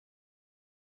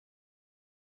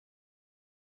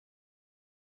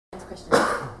question.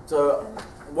 So,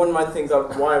 one of my things,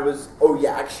 why I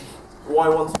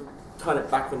wanted to turn it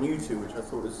back on you two, which I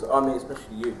thought was,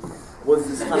 especially you, was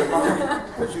this kind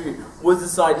of, was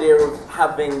this idea of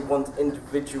having one's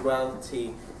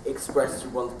individuality expressed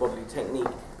through one's bodily technique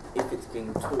if it's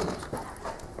being taught.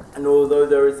 And although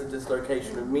there is a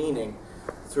dislocation of meaning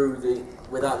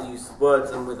without the use of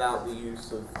words and without the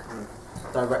use of kind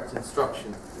of direct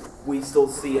instruction, we still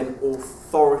see an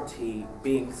authority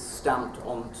being stamped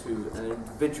onto an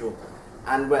individual.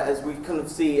 And whereas we kind of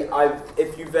see,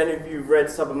 if any of you read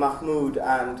Sabah Mahmood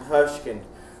and Hirschkind,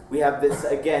 we have this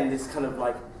kind of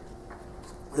like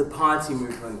the piety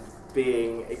movement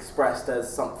being expressed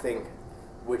as something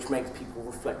which makes people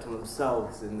reflect on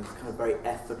themselves in this kind of very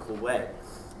ethical way.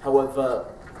 However,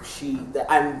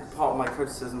 and part of my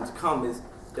criticism to come is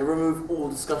they remove all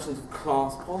discussions of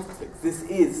class politics. This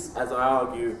is, as I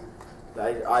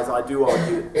do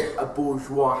argue, a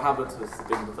bourgeois habitus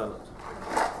being developed.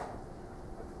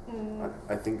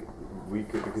 I think we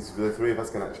could, because the three of us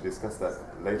can actually discuss that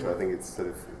later. I think it's sort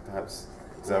of perhaps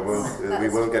we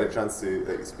won't get a chance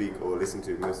to speak or listen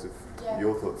to most of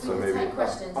your thoughts. So maybe take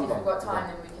questions if we've got time,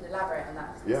 and we can elaborate on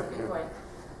that. That's a good point.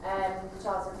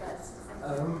 Charles, first.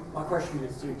 My question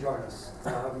is to Jonas.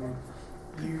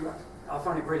 I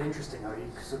find it really interesting how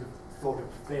you sort of thought of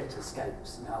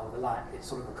theatrescapes. Now it's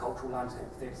sort of a cultural landscape,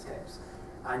 theatrescapes,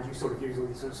 and you sort of use all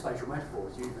these sort of spatial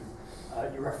metaphors. You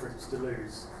reference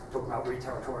Deleuze talking about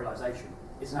reterritorialization.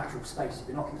 It's an actual space you've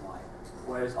been occupying.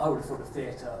 Whereas I would have thought of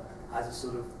theatre as a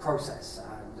sort of process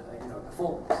and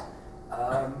performance.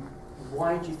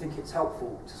 Why do you think it's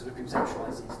helpful to sort of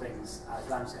conceptualize these things as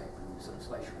landscape and sort of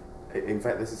spatial? In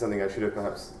fact, this is something I should have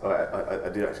perhaps. I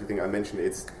did actually think I mentioned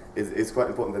it. It's quite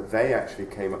important that they actually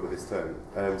came up with this term.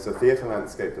 So theatre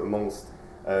landscape amongst.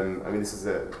 This is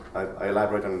I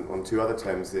elaborate on two other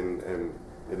terms in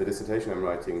the dissertation I'm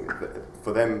writing.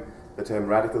 For them, the term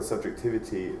radical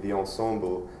subjectivity, the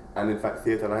ensemble, and in fact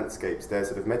theatre landscapes, they're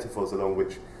sort of metaphors along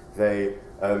which they,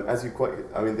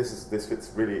 this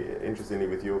fits really interestingly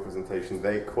with your presentation,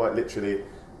 they quite literally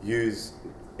use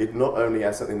it not only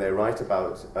as something they write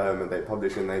about and they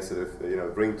publish and they sort of,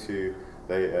 bring to,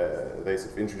 they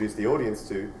sort of introduce the audience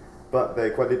to, but they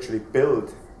quite literally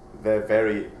build the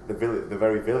very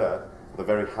villa, the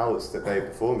very house that they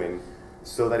perform in,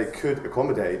 so that it could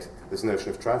accommodate this notion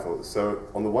of travel. So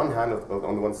on the one hand,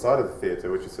 on the one side of the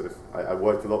theatre, which is sort of, I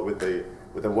worked a lot with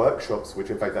the workshops, which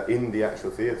in fact are in the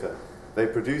actual theatre. They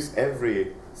produce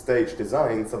every stage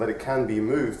design so that it can be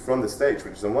moved from the stage,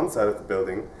 which is on one side of the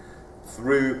building,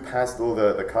 through past all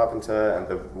the carpenter and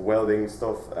the welding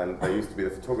stuff, and there used to be the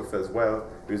photographer as well,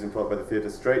 who was employed by the theatre,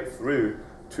 straight through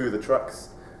to the trucks,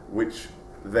 which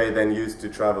they then used to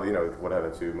travel,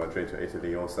 to Madrid, to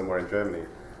Italy, or somewhere in Germany.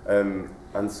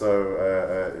 And so,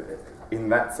 in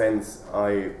that sense,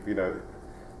 I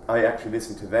actually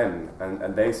listened to them,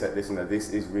 and they said, listen, this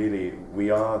is really,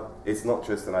 it's not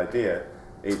just an idea,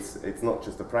 it's not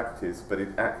just a practice, but it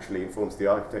actually informs the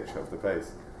architecture of the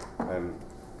place.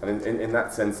 And in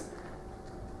that sense,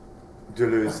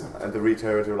 Deleuze and the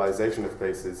reterritorialization of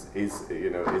places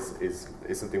is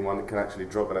something one can actually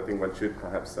drop, and I think I should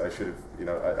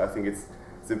have, I think it's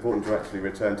important to actually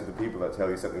return to the people that tell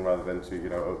you something rather than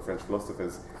to, French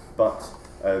philosophers. But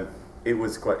it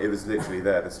was literally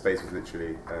there. The space was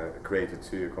literally created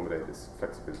to accommodate this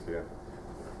flexibility.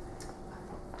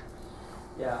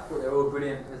 Yeah, I thought they were all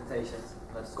brilliant presentations.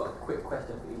 I've just got a quick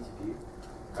question for each of you.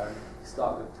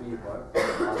 Start with Bevo.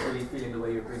 I was really feeling the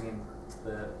way you're bringing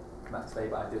the Max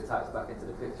Weber idea types back into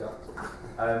the picture.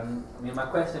 My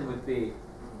question would be,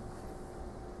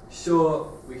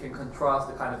 sure, we can contrast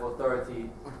the kind of authority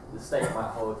the state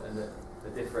might hold and the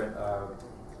different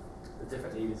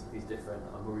leaders of these different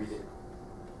Muridic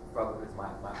brotherhoods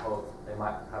might hold. They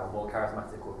might have a more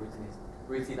charismatic or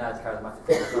routinized charismatic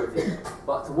authority.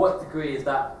 But to what degree is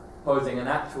that posing an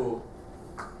actual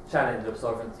challenge of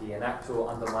sovereignty, an actual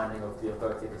undermining of the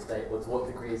authority of the state, or to what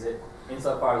degree is it,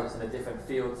 insofar as it's in a different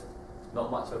field, not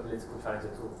much of a political challenge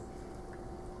at all?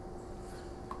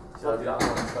 Should I do that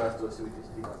one first, or should we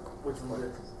just do that? Which one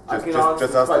is it?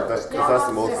 Just ask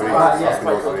them all three.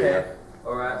 Okay.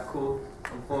 All right, cool.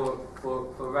 And for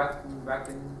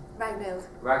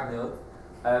Ragnhild,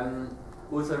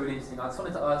 also really interesting. I just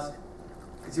wanted to ask,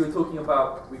 because you were talking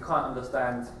about we can't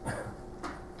understand.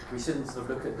 We shouldn't sort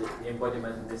of look at the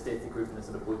embodiment in this data group in a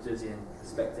sort of Bourdieusian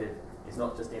perspective. It's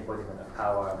not just the embodiment of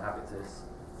power and habitus,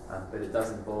 but it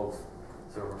does involve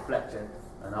sort of reflection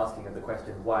and asking of the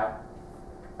question why.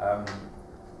 And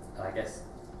I guess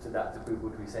to that degree,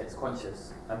 would we say it's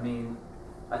conscious? I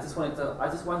just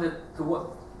wondered to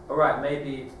what. All right,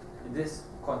 maybe in this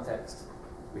context,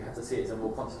 we have to see it as a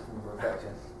more conscious form of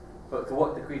reflection. But to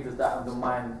what degree does that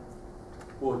undermine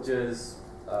Bourdieu's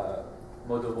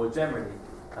model more generally?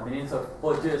 I mean,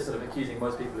 Bourdieu is sort of accusing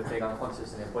most people of being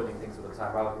unconscious and embodying things all the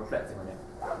time rather than reflecting on it.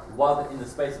 While in the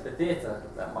space of the theatre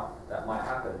that might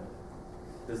happen,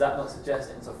 does that not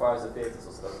suggest, insofar as the theatre is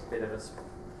sort of a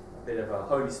bit of a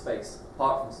holy space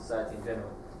apart from society in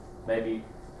general, maybe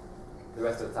the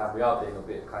rest of the time we are being a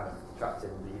bit kind of trapped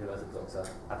in the universe of Doctor,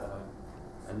 I don't know.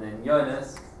 And then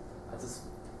Jonas, I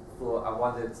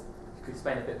wondered if you could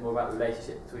explain a bit more about the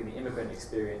relationship between the immigrant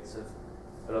experience of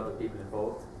a lot of the people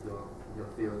involved, your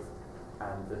field,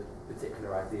 and the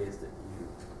particular ideas that you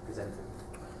presented.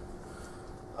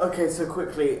 Okay, so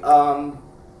quickly,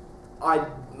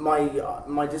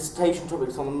 my dissertation topic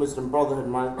is on the Muslim Brotherhood.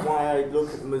 Why I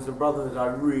look at the Muslim Brotherhood, I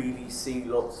really see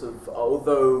lots of,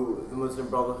 although the Muslim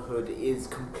Brotherhood is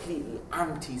completely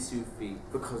anti-Sufi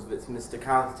because of its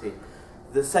mysticality.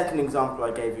 The second example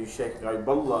I gave you, Sheikh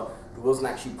Ghaibullah, who wasn't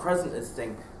actually present as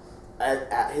thing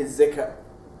at his zikr,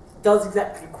 does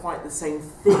exactly quite the same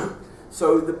thing.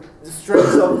 So the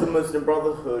strengths of the Muslim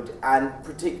Brotherhood, and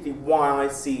particularly why I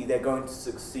see they're going to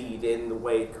succeed in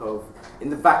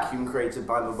the vacuum created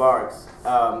by Mubarak's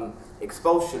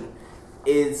expulsion,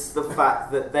 is the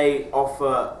fact that they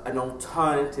offer an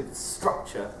alternative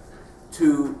structure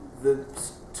to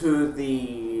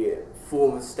the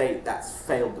form of state that's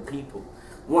failed the people.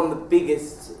 One of the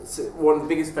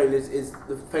biggest failures is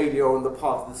the failure on the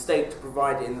part of the state to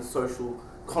provide in the social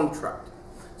contract.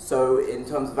 So in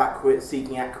terms of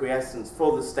seeking acquiescence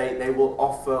for the state, they will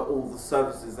offer all the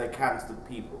services they can to the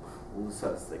people, all the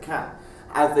services they can.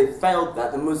 As they failed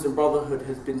that, the Muslim Brotherhood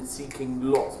has been seeking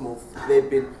lots more. They've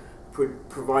been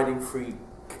providing free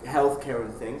healthcare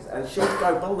and things, and Sheikh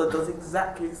Ghaibullah does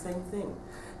exactly the same thing.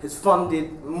 Has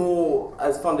funded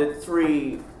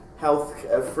free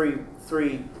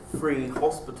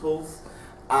hospitals,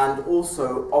 and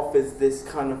also offers this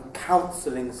kind of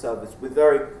counselling service with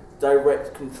very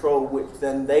direct control, which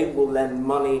then they will lend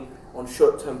money on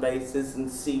short-term basis and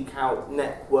seek out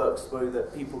networks so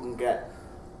people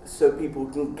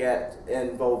can get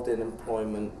involved in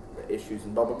employment issues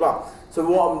and blah blah blah. So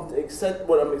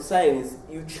what I'm saying is,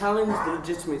 you challenge the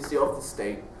legitimacy of the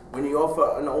state when you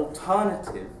offer an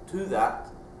alternative to that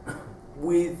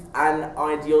with an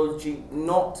ideology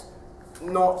not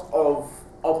of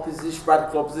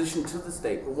radical opposition to the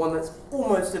state, but one that's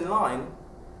almost in line,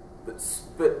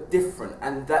 but different,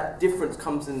 and that difference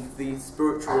comes in the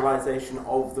spiritualization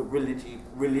of the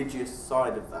religious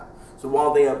side of that. So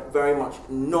while they are very much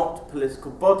not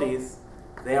political bodies,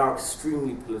 they are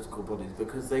extremely political bodies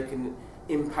because they can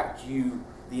impact you,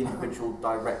 the individual,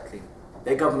 directly.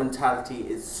 Their governmentality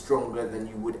is stronger than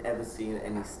you would ever see in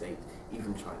any state,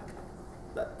 even China.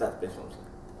 That's basically what I'm saying.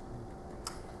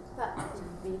 That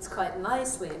leads quite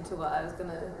nicely into what I was going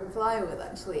to reply with,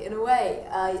 actually. In a way,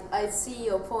 I see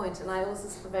your point, and I also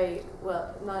very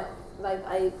well,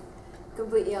 I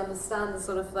completely understand the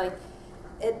sort of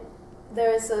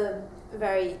there is a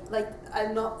very,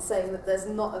 I'm not saying that there's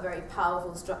not a very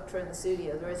powerful structure in the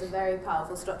studio. There is a very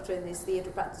powerful structure in these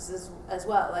theatre practices as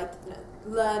well.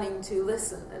 Learning to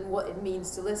listen and what it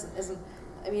means to listen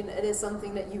it is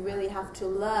something that you really have to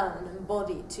learn and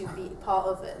embody to be part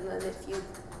of it. And then if you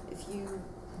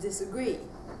disagree,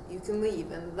 you can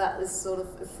leave, and that is sort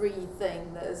of a free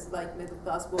thing that is like middle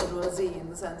class bourgeoisie in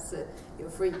the sense that you're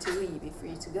free to leave, you're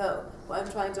free to go. What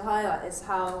I'm trying to highlight is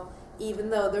how, even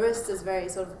though there is this very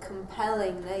sort of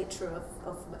compelling nature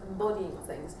of embodying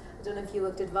things, I don't know if you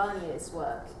looked at Varnier's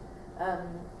work,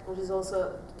 which is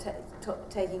also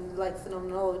taking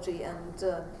phenomenology and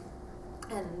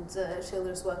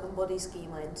Schiller's work on body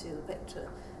schema into the picture,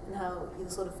 and how you're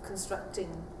sort of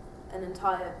constructing an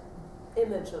entire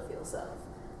image of yourself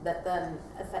that then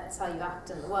affects how you act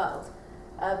in the world.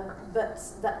 But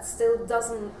that still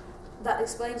doesn't, that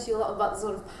explains to you a lot about the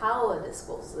sort of power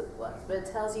discourse that works, but it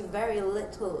tells you very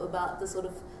little about the sort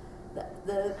of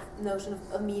the notion of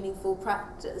a meaningful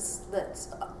practice that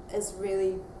is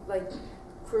really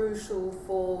crucial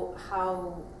for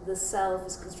how the self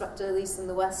is constructed, at least in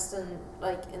the West, and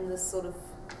in this sort of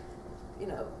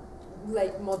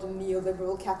late modern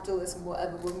neoliberal capitalism,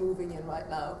 whatever we're moving in right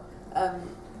now,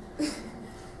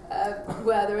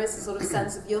 where there is a sort of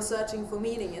sense of you're searching for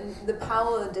meaning, and the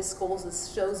power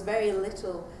discourses shows very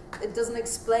little. It doesn't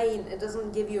explain, it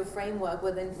doesn't give you a framework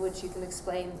within which you can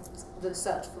explain the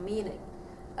search for meaning,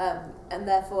 and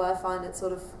therefore I find it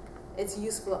sort of, it's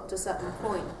useful up to a certain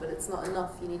point, but it's not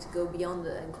enough. You need to go beyond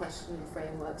it and question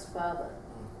frameworks further,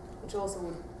 which also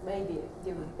would maybe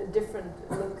give a different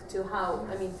look to how,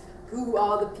 who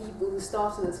are the people who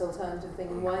started this alternative thing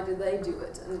and why do they do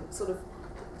it, and sort of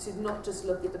to not just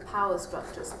look at the power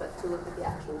structures, but to look at the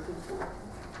actual people.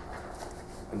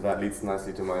 And that leads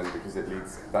nicely to mine, because it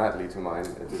leads badly to mine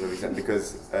to some extent,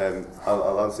 because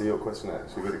I'll answer your question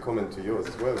actually with a comment to yours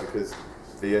as well, because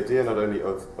the idea not only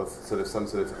of sort of some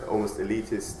sort of almost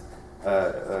elitist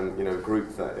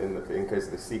group that in case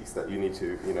of the Sikhs that you need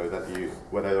to, that you,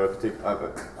 where there are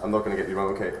particular, I'm not going to get you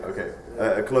wrong, okay,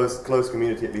 a close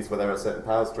community at least where there are certain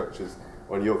power structures,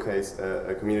 or in your case,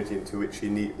 a community into which you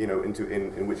need,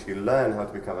 in which you learn how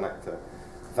to become an actor.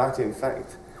 That in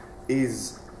fact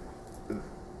is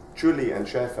Chuli and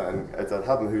Shefa and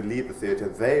Adalhabm, who lead the theatre,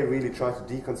 they really try to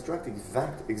deconstruct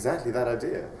exactly that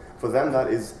idea. For them, that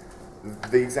is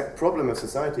the exact problem of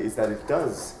society, is that it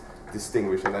does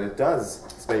distinguish and that it does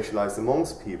spatialize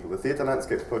amongst people. The Theatre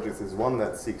Landscapes Project is one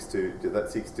that seeks to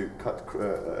cut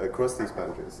across these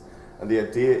boundaries. And the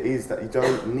idea is that you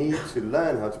don't need to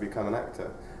learn how to become an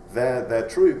actor. Their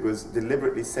troupe was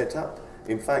deliberately set up,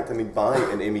 in fact, by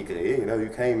an immigré,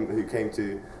 who came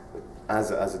to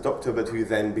as a doctor, but who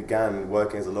then began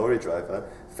working as a lorry driver.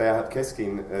 Ferhat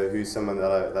Keskin, who's someone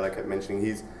that I kept mentioning,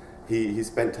 he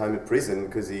spent time in prison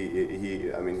because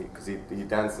he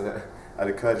danced at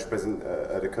a Kurdish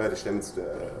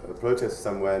protest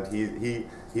somewhere, and he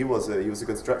was a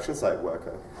construction site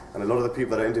worker. And a lot of the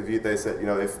people that I interviewed, they said,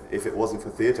 if it wasn't for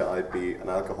theatre, I'd be an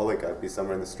alcoholic, I'd be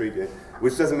somewhere in the street.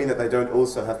 Which doesn't mean that they don't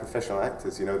also have professional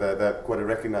actors. They're quite a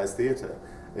recognized theatre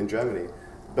in Germany.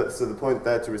 But so the point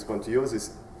there, to respond to yours,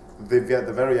 is the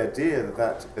very idea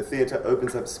that a theatre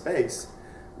opens up space,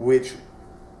 which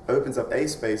opens up a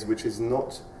space which is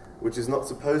not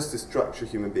supposed to structure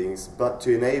human beings, but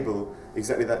to enable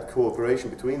exactly that cooperation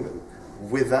between them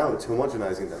without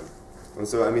homogenizing them. And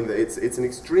so, it's an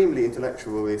extremely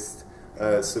intellectualist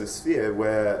sort of sphere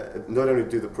where not only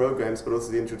do the programs, but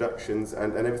also the introductions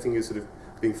and everything is sort of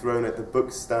being thrown at the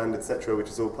book stand, etc., which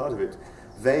is all part of it.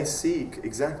 They seek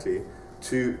exactly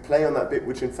to play on that bit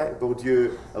which in fact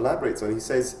Bourdieu elaborates on. He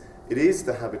says it is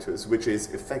the habitus, which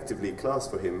is effectively class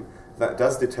for him, that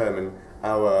does determine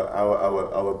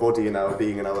our body and our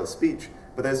being and our speech.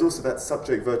 But there's also that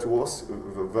subject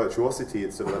virtuosity,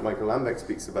 it's sort of that Michael Lambeck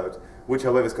speaks about, which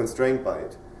however is constrained by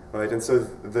it. Right? And so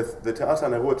the Théâtre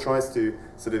Nero tries to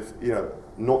sort of,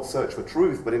 not search for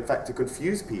truth, but in fact to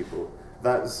confuse people.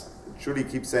 That's Chuli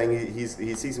keeps saying he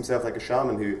sees himself like a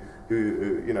shaman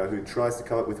who tries to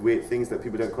come up with weird things that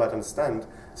people don't quite understand.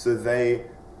 So they,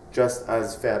 just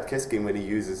as Ferhat Keskin, when he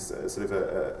uses sort of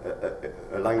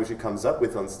a language he comes up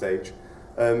with on stage,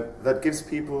 that gives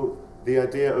people the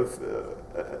idea of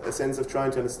a sense of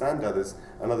trying to understand others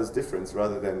and others' difference,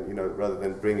 rather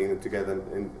than bringing them together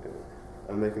and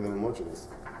making them homogeneous.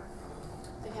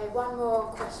 Okay, one more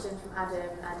question from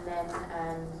Adam, and then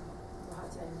we'll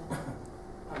have to end there.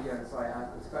 Sorry, I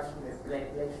have this question in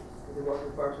relation to the work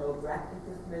of Bertolt Brecht, if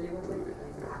you're familiar with it.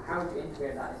 How would you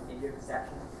integrate that in your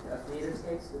conception of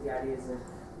theaterscapes with the ideas of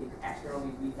the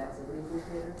externally reflexivity of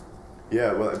theatre?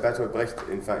 Yeah, well, Bertolt Brecht,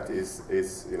 in fact, is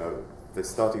the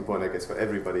starting point, I guess, for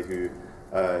everybody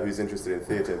who's interested in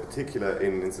theatre, in particular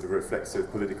in sort of reflexive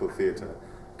political theatre,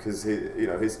 because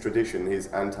his tradition, his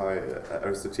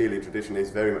anti-Aristotelian tradition, is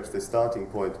very much the starting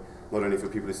point, not only for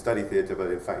people who study theatre,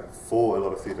 but in fact for a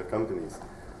lot of theatre companies.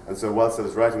 And so whilst I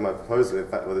was writing my proposal, in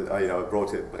fact, I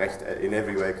brought it Brecht in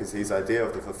every way, because his idea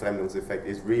of the Verfremdungseffect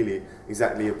is really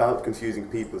exactly about confusing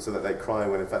people so that they cry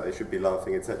when in fact they should be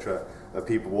laughing, etc. That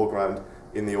people walk around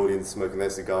in the audience smoking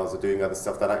their cigars or doing other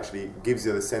stuff that actually gives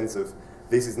you the sense of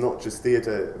this is not just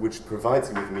theatre which provides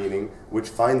you with meaning, which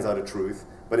finds out a truth,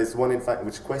 but it's one in fact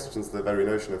which questions the very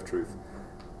notion of truth.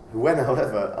 When,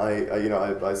 however,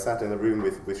 I sat in a room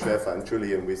with Shefa and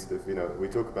Chuli, and we sort of, we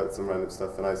talk about some random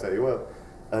stuff, and I say, well,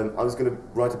 I was going to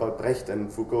write about Brecht and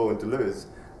Foucault and Deleuze.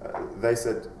 They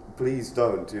said, please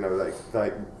don't,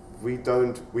 we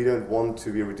don't want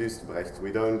to be reduced to Brecht.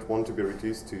 We don't want to be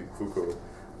reduced to Foucault,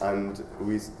 and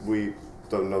we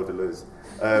don't know Deleuze.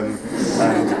 I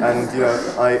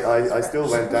still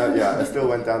went down. Yeah, I still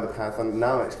went down the path, and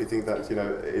now I actually think that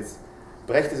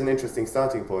Brecht is an interesting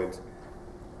starting point,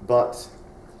 but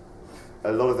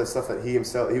a lot of the stuff that he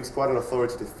was quite an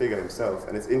authoritative figure himself,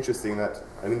 and it's interesting that,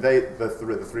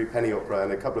 the Three Penny Opera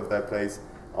and a couple of their plays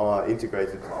are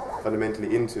integrated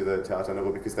fundamentally into the Théâtre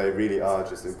Nero because they really are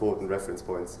just important reference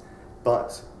points.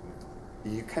 But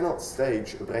you cannot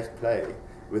stage a Brecht play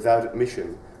without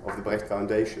admission of the Brecht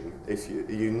Foundation. If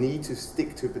you need to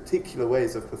stick to particular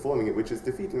ways of performing it, which is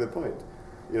defeating the point.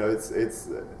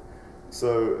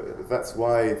 So that's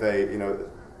why they,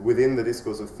 within the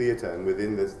discourse of theatre and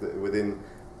within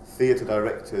theatre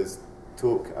directors'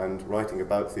 talk and writing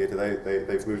about theatre,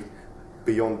 they've moved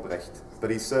beyond Brecht.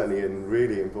 But he's certainly a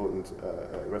really important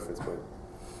reference point.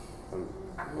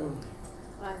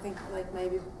 I think like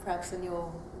maybe perhaps in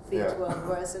your theatre world,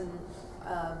 whereas in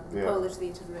Polish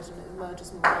theatre tradition it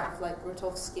emerges more out of like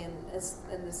Grotowski and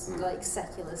this like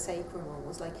secular sacrum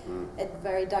almost like it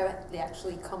very directly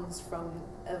actually comes from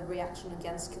a reaction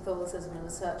against Catholicism and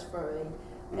a search for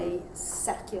a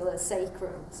secular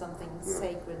sacrum, something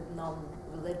sacred,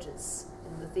 non-religious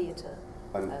in the theatre.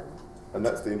 And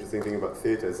that's the interesting thing about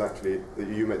theatre is actually that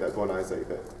you make that point, Isaac,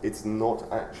 that it's not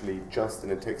actually just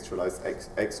in a textualized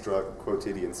extra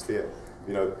quotidian sphere.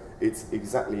 You know, it's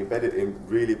exactly embedded in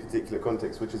really particular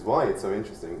contexts, which is why it's so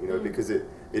interesting. You know, because it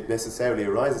necessarily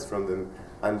arises from them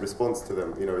and responds to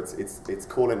them. You know, it's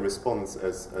call and response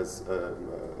as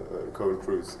Cohen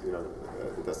Cruz. You know,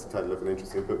 that's the title of an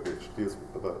interesting book which deals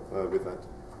with that.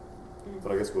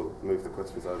 But I guess we'll move the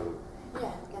questions out of.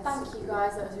 Yeah, thank you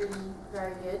guys, that was really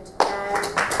very good.